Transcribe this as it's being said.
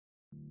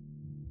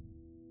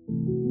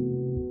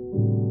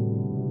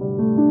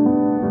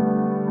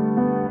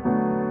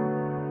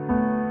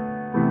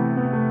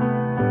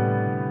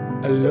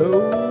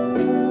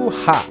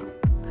Ha!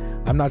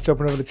 I'm not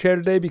jumping over the chair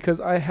today because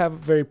I have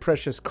very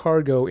precious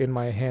cargo in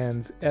my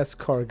hands.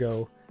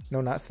 S-cargo. No,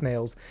 not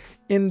snails.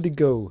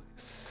 Indigo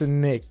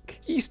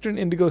Snake. Eastern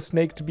Indigo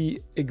Snake to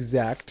be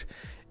exact.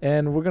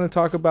 And we're going to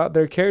talk about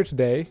their care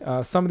today.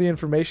 Some of the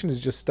information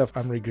is just stuff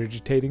I'm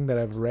regurgitating that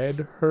I've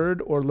read,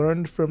 heard, or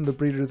learned from the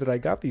breeder that I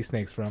got these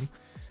snakes from.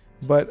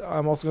 But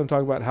I'm also going to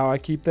talk about how I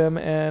keep them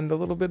and a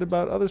little bit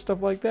about other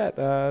stuff like that.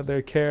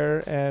 Their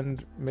care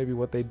and maybe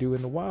what they do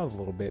in the wild a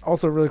little bit.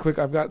 Also, really quick,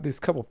 I've got these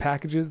couple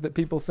packages that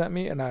people sent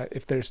me. And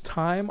if there's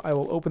time, I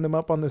will open them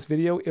up on this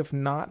video. If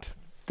not,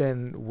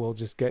 then we'll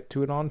just get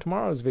to it on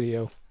tomorrow's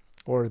video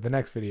or the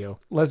next video.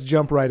 Let's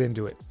jump right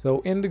into it.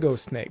 So indigo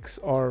snakes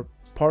are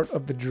part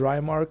of the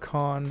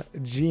Drymarchon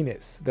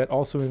genus that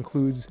also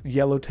includes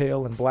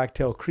yellowtail and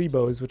blacktail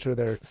crebos, which are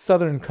their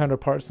southern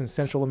counterparts in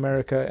Central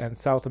America and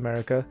South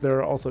America. There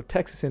are also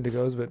Texas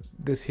indigos, but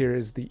this here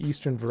is the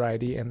eastern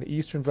variety, and the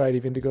eastern variety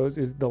of indigos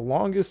is the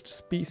longest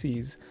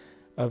species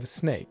of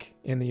snake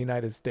in the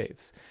United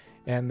States.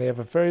 And they have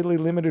a fairly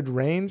limited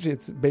range.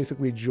 It's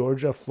basically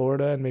Georgia,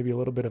 Florida, and maybe a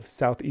little bit of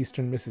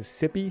southeastern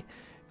Mississippi.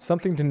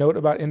 Something to note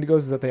about indigos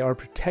is that they are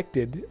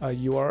protected.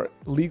 You are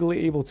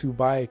legally able to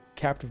buy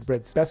captive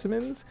bred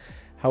specimens.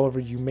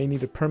 However, you may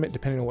need a permit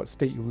depending on what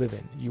state you live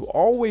in. You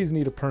always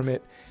need a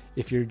permit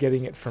if you're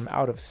getting it from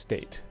out of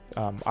state.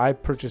 I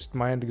purchased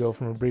my indigo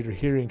from a breeder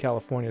here in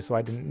California, so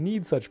I didn't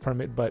need such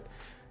permit, but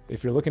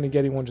if you're looking at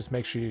getting one, just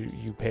make sure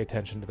you pay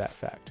attention to that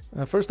fact.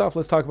 First off,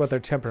 let's talk about their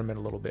temperament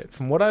a little bit.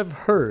 From what I've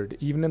heard,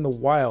 even in the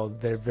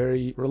wild, they're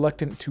very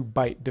reluctant to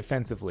bite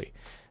defensively.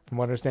 From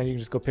what I understand, you can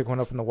just go pick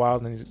one up in the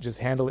wild and just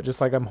handle it just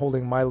like I'm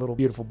holding my little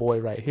beautiful boy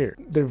right here.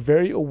 They're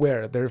very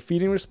aware. Their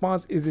feeding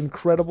response is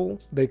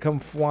incredible. They come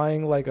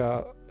flying like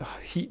a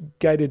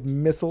heat-guided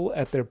missile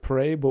at their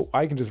prey, but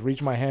I can just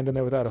reach my hand in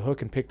there without a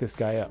hook and pick this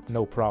guy up,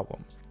 no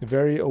problem.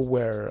 Very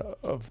aware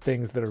of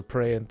things that are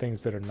prey and things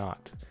that are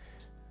not.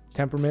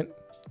 Temperament,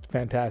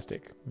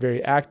 fantastic.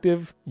 Very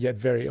active, yet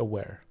very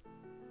aware.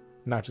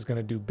 Not just going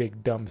to do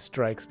big dumb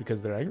strikes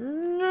because they're like,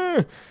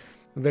 "Nyeh."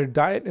 Their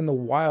diet in the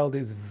wild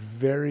is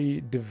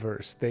very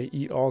diverse. They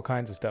eat all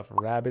kinds of stuff.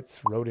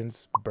 Rabbits,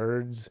 rodents,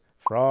 birds,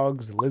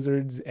 frogs,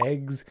 lizards,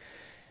 eggs,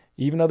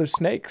 even other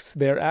snakes.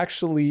 They're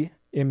actually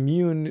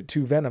immune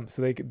to venom.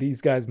 So these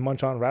guys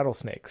munch on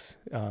rattlesnakes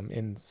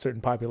in certain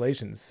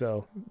populations.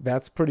 So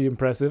that's pretty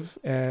impressive.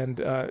 And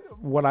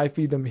what I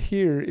feed them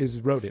here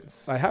is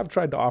rodents. I have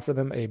tried to offer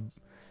them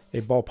a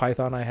ball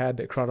python I had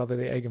that crawled out of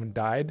the egg and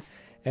died.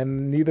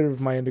 And neither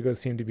of my indigos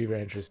seem to be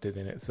very interested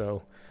in it.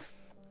 So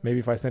maybe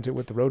if I sent it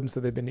with the rodents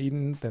that they've been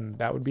eating, then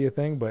that would be a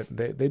thing, but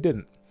they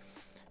didn't.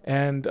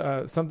 And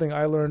something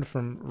I learned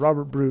from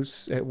Robert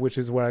Bruce, which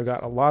is where I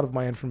got a lot of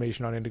my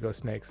information on indigo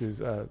snakes,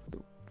 is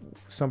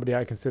somebody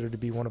I consider to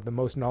be one of the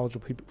most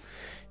knowledgeable people.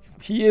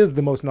 He is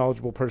the most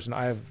knowledgeable person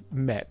I have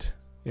met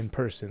in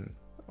person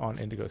on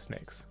indigo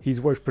snakes. He's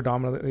worked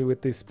predominantly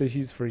with this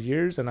species for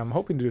years, and I'm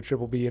hoping to do a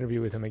Triple B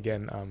interview with him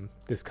again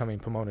this coming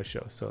Pomona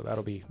show. So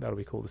that'll be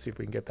cool to see if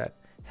we can get that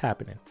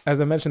happening.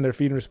 As I mentioned, their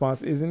feeding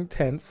response is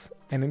intense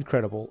and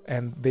incredible,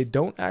 and they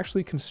don't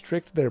actually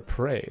constrict their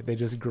prey. They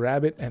just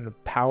grab it and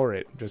power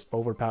it, just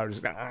overpower,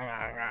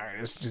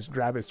 just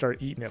grab it,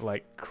 start eating it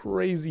like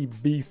crazy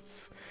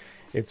beasts.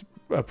 It's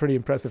a pretty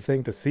impressive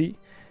thing to see,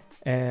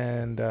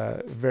 and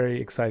very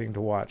exciting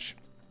to watch.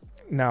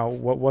 Now,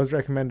 what was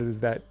recommended is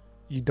that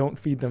you don't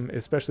feed them,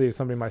 especially as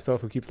somebody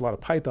myself who keeps a lot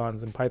of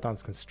pythons, and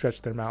pythons can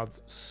stretch their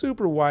mouths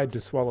super wide to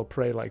swallow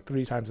prey like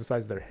 3 times the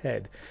size of their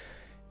head.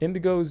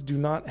 Indigos do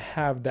not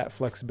have that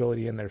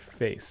flexibility in their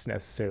face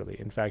necessarily.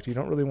 In fact, you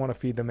don't really want to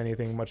feed them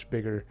anything much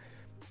bigger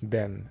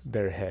than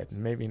their head.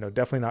 Maybe,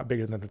 definitely not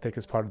bigger than the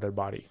thickest part of their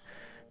body,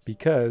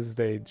 because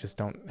they just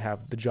don't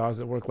have the jaws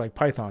that work like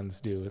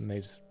pythons do,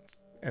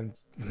 and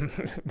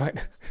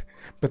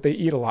but they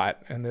eat a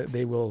lot, and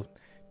they will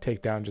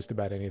take down just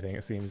about anything,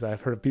 it seems. I've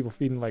heard of people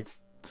feeding like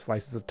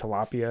slices of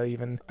tilapia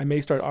even. I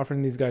may start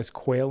offering these guys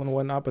quail and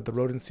whatnot, but the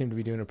rodents seem to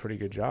be doing a pretty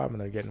good job, and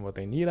they're getting what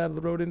they need out of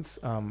the rodents.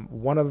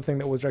 One other thing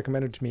that was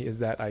recommended to me is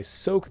that I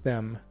soak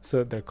them so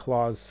that their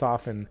claws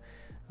soften.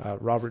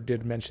 Robert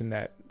did mention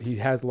that he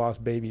has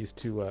lost babies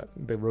to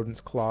the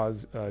rodents'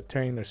 claws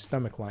tearing their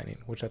stomach lining,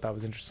 which I thought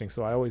was interesting.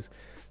 So I always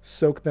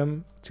soak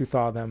them to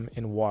thaw them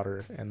in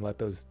water and let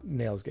those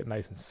nails get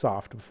nice and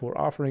soft before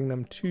offering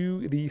them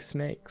to the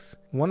snakes.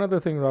 One other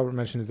thing Robert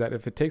mentioned is that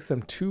if it takes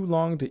them too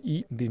long to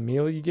eat the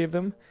meal you gave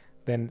them,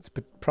 then it's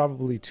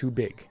probably too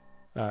big.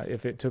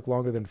 If it took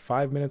longer than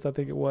 5 minutes, I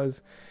think it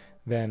was,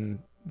 then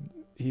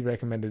he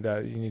recommended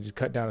you need to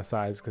cut down a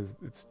size because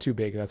it's too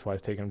big, and that's why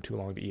it's taking them too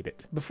long to eat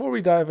it. Before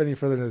we dive any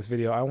further into this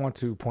video, I want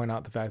to point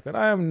out the fact that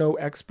I am no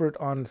expert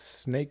on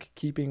snake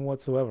keeping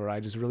whatsoever.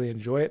 I just really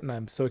enjoy it, and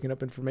I'm soaking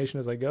up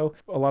information as I go.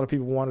 A lot of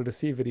people wanted to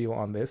see a video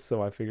on this,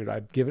 so I figured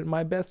I'd give it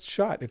my best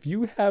shot. If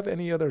you have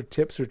any other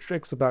tips or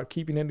tricks about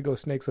keeping indigo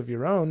snakes of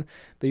your own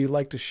that you'd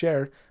like to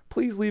share,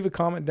 please leave a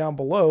comment down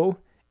below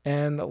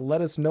and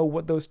let us know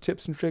what those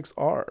tips and tricks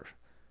are.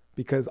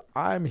 because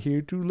I'm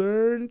here to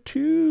learn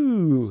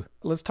too.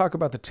 Let's talk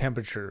about the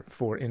temperature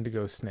for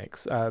indigo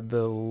snakes.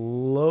 The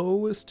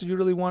lowest you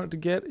really want it to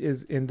get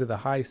is into the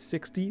high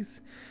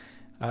 60s.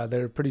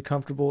 They're pretty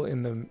comfortable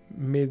in the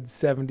mid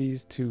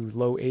 70s to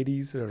low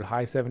 80s, or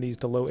high 70s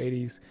to low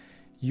 80s.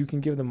 You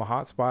can give them a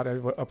hot spot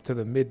up to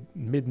the mid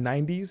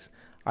 90s.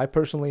 I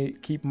personally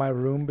keep my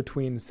room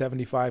between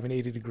 75 and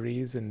 80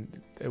 degrees,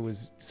 and it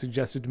was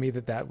suggested to me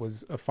that that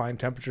was a fine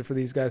temperature for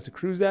these guys to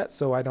cruise at,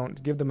 so I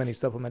don't give them any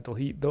supplemental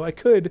heat, though I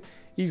could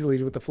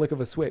easily with the flick of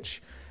a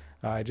switch.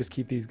 I just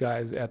keep these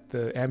guys at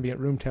the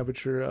ambient room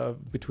temperature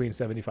of between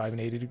 75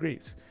 and 80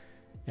 degrees.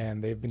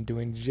 And they've been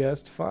doing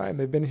just fine.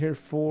 They've been here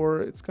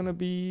for, it's going to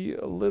be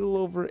a little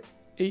over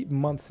 8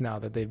 months now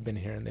that they've been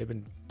here, and they've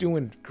been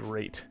doing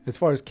great. As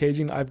far as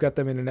caging, I've got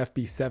them in an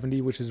FB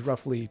 70, which is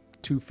roughly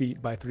 2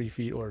 feet by 3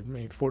 feet, or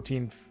maybe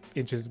 14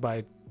 inches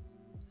by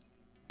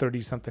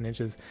 30 something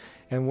inches.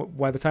 And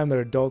by the time they're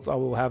adults, I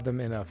will have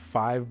them in a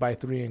 5 by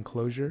 3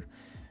 enclosure.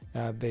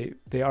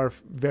 They are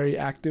very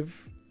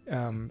active,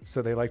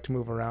 so they like to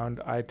move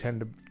around. I tend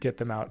to get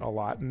them out a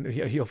lot, and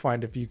you'll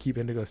find if you keep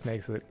indigo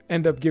snakes that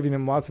end up giving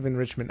them lots of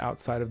enrichment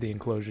outside of the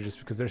enclosure just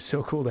because they're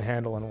so cool to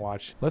handle and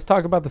watch. Let's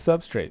talk about the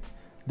substrate.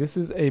 This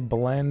is a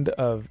blend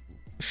of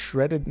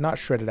not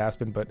shredded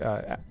aspen,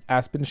 but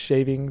aspen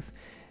shavings,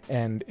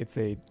 and it's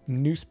a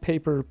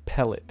newspaper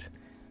pellet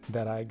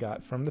that I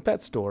got from the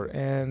pet store,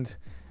 and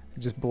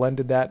just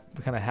blended that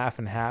kind of half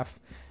and half,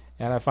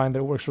 and I find that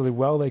it works really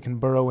well. They can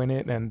burrow in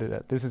it, and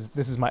this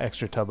is my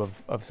extra tub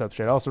of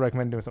substrate. I also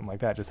recommend doing something like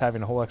that, just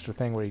having a whole extra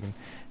thing where you can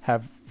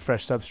have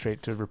fresh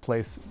substrate to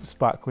replace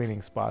spot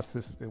cleaning spots.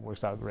 It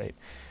works out great.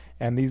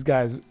 And these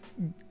guys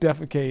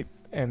defecate,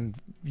 and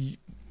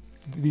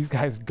these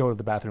guys go to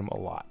the bathroom a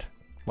lot,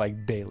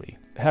 like daily.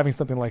 Having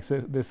something like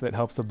this that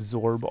helps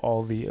absorb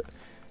all the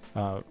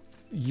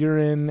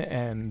urine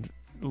and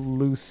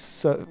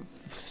loose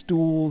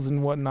stools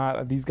and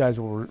whatnot, these guys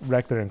will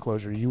wreck their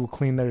enclosure. You will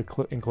clean their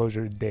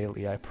enclosure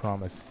daily, I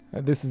promise.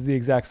 This is the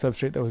exact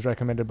substrate that was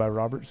recommended by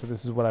Robert, so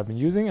this is what I've been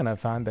using, and I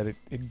found that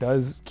it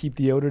does keep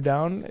the odor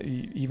down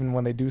even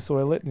when they do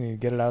soil it, and you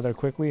get it out of there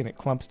quickly, and it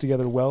clumps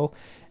together well,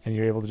 and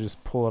you're able to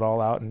just pull it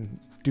all out and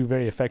do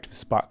very effective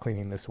spot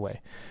cleaning this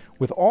way.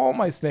 With all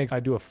my snakes, I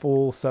do a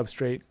full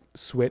substrate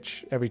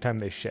switch every time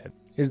they shed.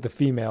 Here's the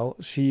female.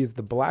 She's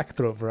the black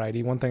throat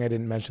variety. One thing I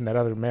didn't mention, that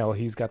other male,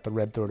 he's got the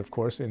red throat, of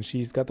course, and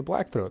she's got the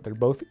black throat. They're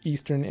both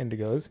eastern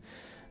indigos,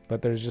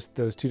 but there's just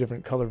those two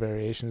different color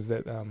variations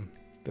that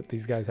that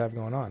these guys have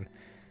going on.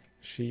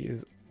 She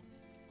is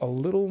a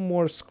little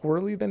more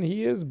squirrely than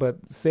he is, but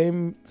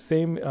same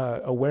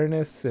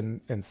awareness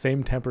and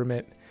same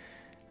temperament,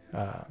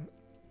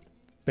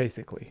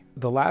 basically.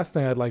 The last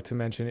thing I'd like to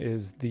mention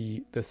is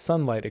the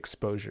sunlight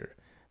exposure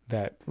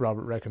that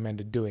Robert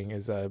recommended doing,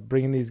 is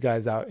bringing these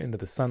guys out into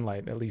the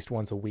sunlight at least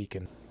once a week.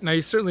 And now,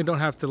 you certainly don't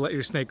have to let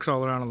your snake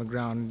crawl around on the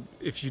ground.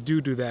 If you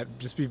do that,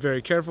 just be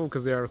very careful,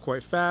 because they are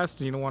quite fast,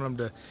 and you don't want them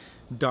to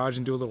dodge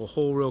into a little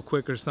hole real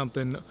quick or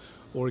something,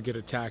 or get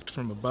attacked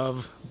from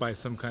above by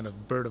some kind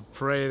of bird of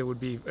prey. That would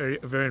be very,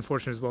 very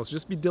unfortunate as well. So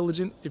just be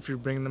diligent if you're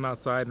bringing them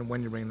outside and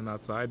when you're bringing them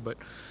outside, but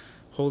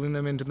holding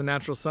them into the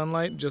natural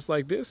sunlight just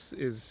like this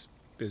is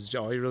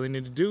all you really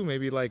need to do.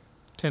 Maybe like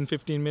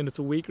 10-15 minutes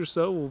a week or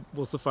so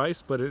will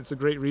suffice, but it's a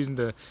great reason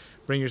to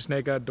bring your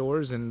snake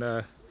outdoors and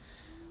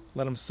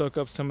let them soak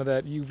up some of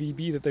that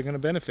UVB that they're going to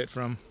benefit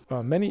from.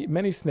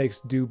 Many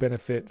snakes do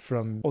benefit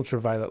from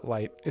ultraviolet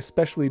light,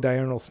 especially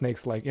diurnal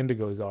snakes like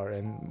indigos are,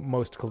 and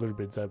most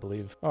colubrids, I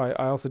believe. Oh,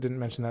 I also didn't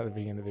mention that at the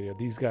beginning of the video.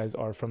 These guys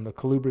are from the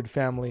colubrid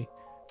family,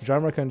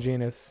 Drymarchon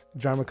genus.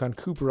 Drymarchon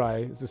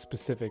cooperi is a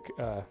specific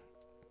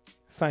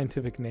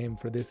scientific name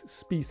for this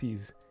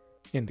species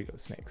indigo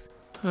snakes.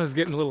 I was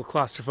getting a little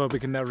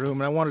claustrophobic in that room,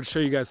 and I wanted to show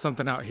you guys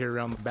something out here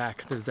around the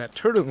back. There's that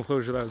turtle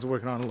enclosure that I was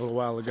working on a little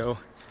while ago.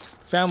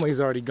 Family's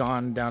already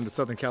gone down to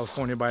Southern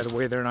California, by the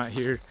way. They're not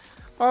here.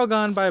 All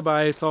gone,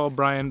 bye-bye. It's all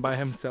Brian by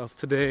himself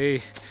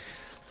today.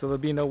 So there'll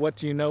be no what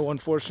do you know,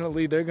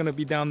 unfortunately. They're going to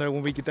be down there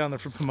when we get down there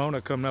for Pomona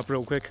coming up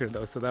real quick here,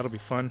 though, so that'll be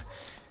fun.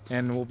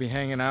 And we'll be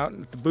hanging out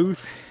at the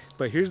booth.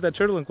 But here's that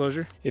turtle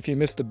enclosure. If you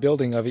missed the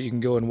building of it, you can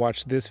go and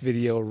watch this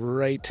video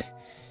right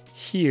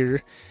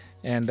here,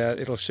 and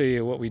it'll show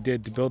you what we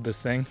did to build this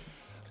thing.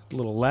 A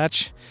little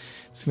latch.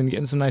 It's been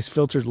getting some nice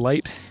filtered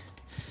light.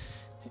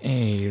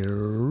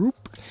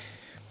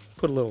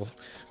 Put a little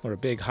or a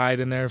big hide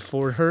in there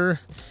for her,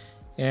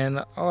 and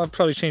I'll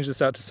probably change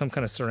this out to some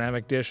kind of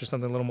ceramic dish or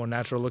something a little more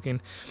natural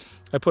looking.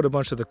 I put a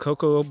bunch of the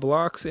cocoa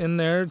blocks in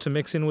there to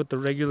mix in with the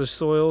regular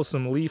soil,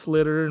 some leaf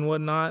litter and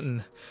whatnot,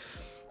 and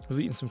I was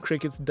eating some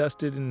crickets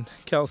dusted in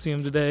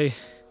calcium today.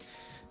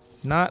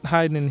 Not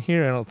hiding in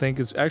here, I don't think,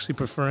 is actually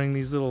preferring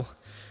these little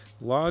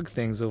log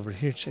things over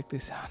here. Check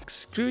this out.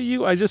 Screw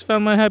you, I just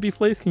found my happy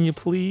place. Can you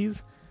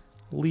please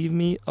leave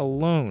me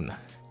alone?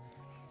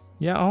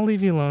 Yeah, I'll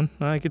leave you alone.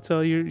 I could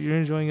tell you're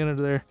enjoying it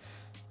under there.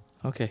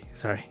 Okay,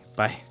 sorry,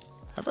 bye.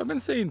 Have I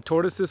been saying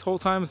tortoise this whole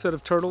time instead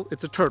of turtle?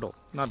 It's a turtle,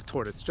 not a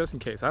tortoise, just in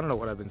case. I don't know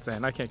what I've been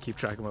saying. I can't keep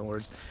track of my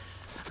words.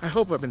 I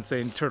hope I've been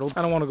saying turtle.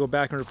 I don't want to go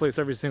back and replace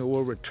every single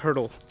word with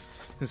turtle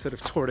instead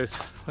of tortoise.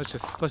 Let's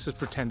just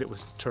pretend it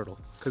was turtle,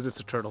 because it's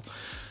a turtle.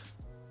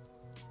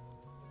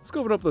 Let's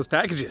go open up those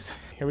packages.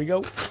 Here we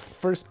go.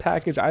 First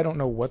package. I don't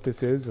know what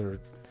this is, or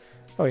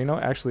oh, you know,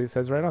 actually it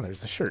says right on there.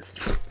 It's a shirt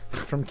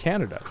from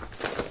Canada.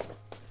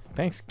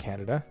 Thanks,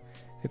 Canada.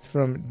 It's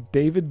from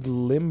David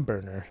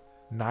Limburner,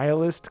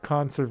 Nihilist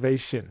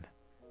Conservation.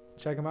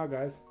 Check him out,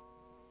 guys.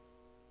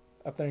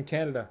 Up there in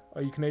Canada.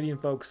 All you Canadian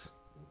folks,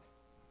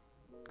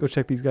 go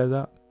check these guys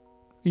out,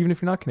 even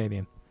if you're not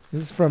Canadian.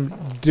 This is from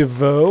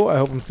Devoe. I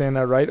hope I'm saying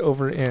that right.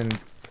 Over in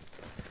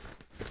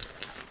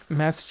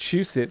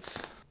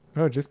Massachusetts.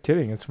 Oh, just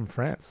kidding. It's from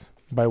France,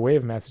 by way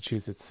of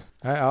Massachusetts.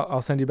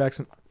 I'll send you back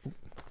some.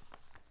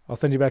 I'll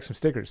send you back some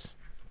stickers.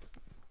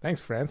 Thanks,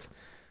 France.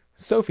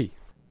 Sophie.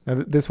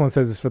 Now this one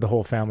says it's for the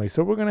whole family,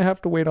 so we're gonna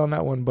have to wait on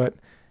that one. But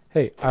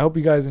hey, I hope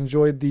you guys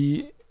enjoyed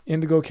the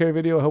Indigo Care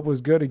video. I hope it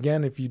was good.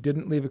 Again, if you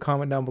didn't leave a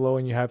comment down below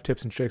and you have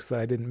tips and tricks that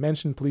I didn't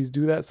mention, please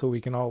do that so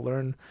we can all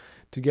learn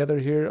together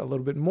here a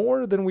little bit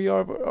more than we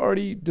have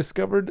already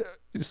discovered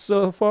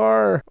so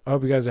far. I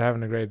hope you guys are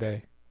having a great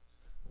day.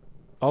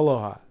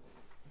 Aloha.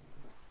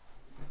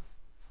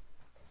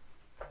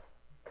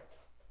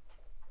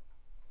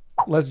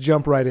 Let's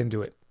jump right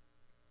into it.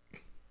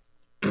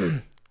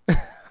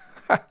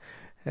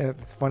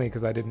 It's funny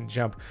because I didn't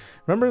jump.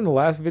 Remember in the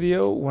last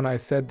video when I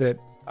said that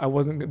I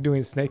wasn't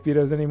doing snake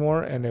videos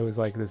anymore and it was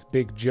like this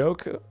big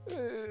joke?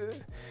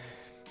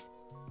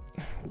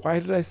 Why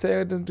did I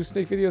say I didn't do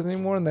snake videos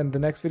anymore? And then the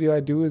next video I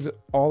do is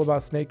all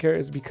about snake care.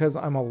 Is because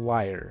I'm a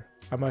liar.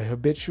 I'm a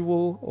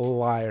habitual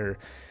liar.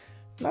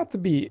 Not to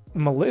be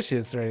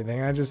malicious or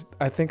anything.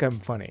 I think I'm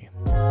funny.